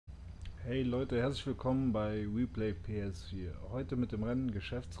Hey Leute, herzlich willkommen bei weplay ps4. Heute mit dem Rennen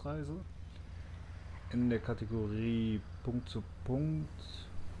Geschäftsreise in der Kategorie Punkt zu Punkt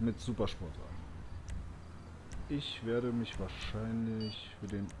mit Supersportwagen. Ich werde mich wahrscheinlich für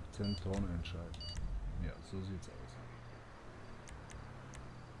den Zentorn entscheiden. Ja, so sieht's aus.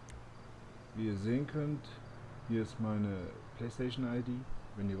 Wie ihr sehen könnt, hier ist meine PlayStation ID.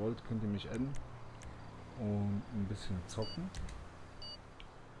 Wenn ihr wollt, könnt ihr mich adden und ein bisschen zocken.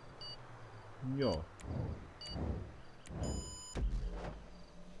 Ja. Ich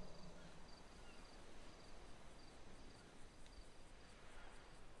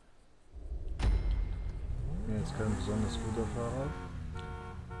bin jetzt kein besonders guter Fahrer,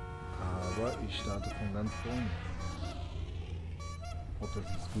 aber ich starte von ganz vorne. Ob das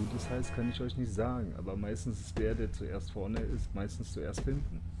jetzt gut ist, heißt, kann ich euch nicht sagen, aber meistens ist der zuerst vorne ist, meistens zuerst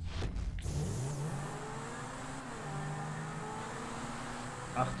hinten.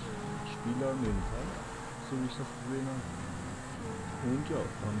 8 Spieler nehmen teil, so wie ich das gesehen habe. Und ja,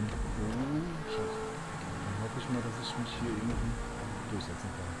 dann hoffe ich mal, dass ich mich hier irgendwie durchsetzen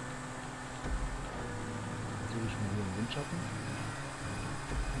kann. Versuche ich mal hier im Windschatten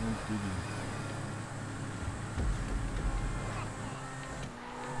und Digi.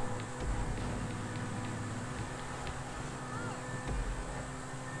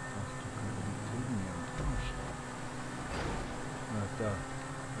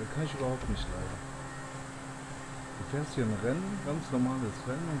 Da kann ich überhaupt nicht leiden. Du fährst hier ein Rennen, ganz normales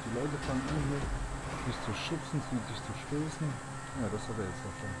Rennen, und die Leute fangen an hier dich zu schubsen, dich zu stößen. Ja, das hat er jetzt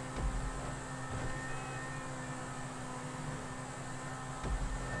davon.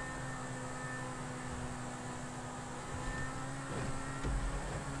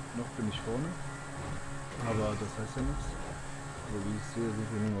 Noch bin ich vorne, aber das heißt ja nichts. So wie ich sehe, sind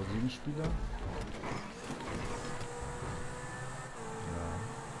hier nur noch 7 Spieler.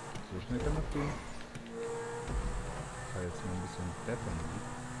 So schnell kann das gehen. Ich fahre jetzt mal ein bisschen Pfeffer,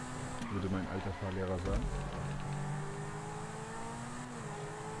 würde mein alter Fahrlehrer sagen.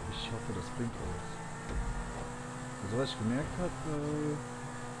 Ich hoffe, das bringt alles. Also was ich gemerkt habe,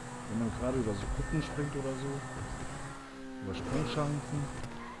 wenn man gerade über so Kuppen springt oder so, über Sprungchancen,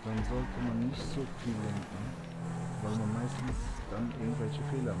 dann sollte man nicht so viel lenken, weil man meistens dann irgendwelche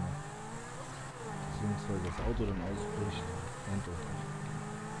Fehler macht. Beziehungsweise das Auto dann ausbricht und.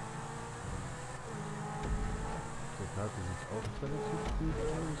 Der Karte sieht auch relativ gut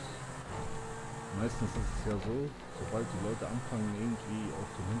aus. Meistens ist es ja so, sobald die Leute anfangen irgendwie auf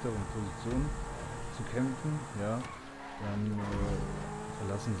den hinteren Positionen zu kämpfen, ja, dann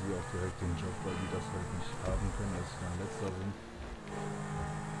verlassen sie auch direkt den Job, weil die das halt nicht haben können, dass sie dann letzter sind.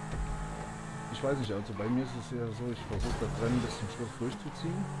 Ich weiß nicht, also bei mir ist es eher so, ich versuche das Rennen bis zum Schluss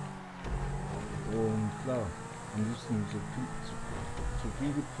durchzuziehen. Und klar, am liebsten so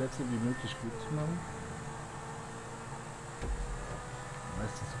viele Plätze wie möglich gut zu machen.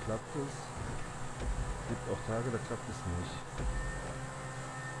 Meistens klappt es. Es gibt auch Tage, da klappt es nicht.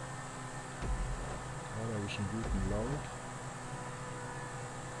 Gerade habe ich einen guten Lauf.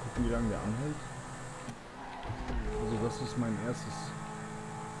 Gucken, wie lange der anhält. Also das ist mein erstes...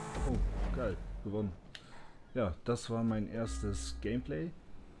 Oh, geil, gewonnen. Ja, das war mein erstes Gameplay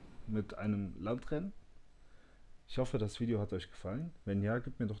mit einem Landrennen. Ich hoffe, das Video hat euch gefallen. Wenn ja,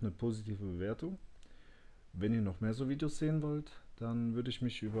 gebt mir doch eine positive Bewertung. Wenn ihr noch mehr so Videos sehen wollt, dann würde ich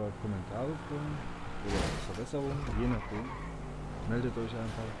mich über Kommentare freuen oder Verbesserungen, je nachdem. Meldet euch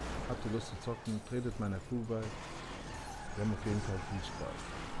einfach, habt ihr Lust zu zocken, tretet meiner Crew bei. Wir haben auf jeden Fall viel Spaß.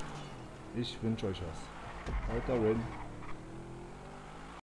 Ich wünsche euch was. Weiter Win.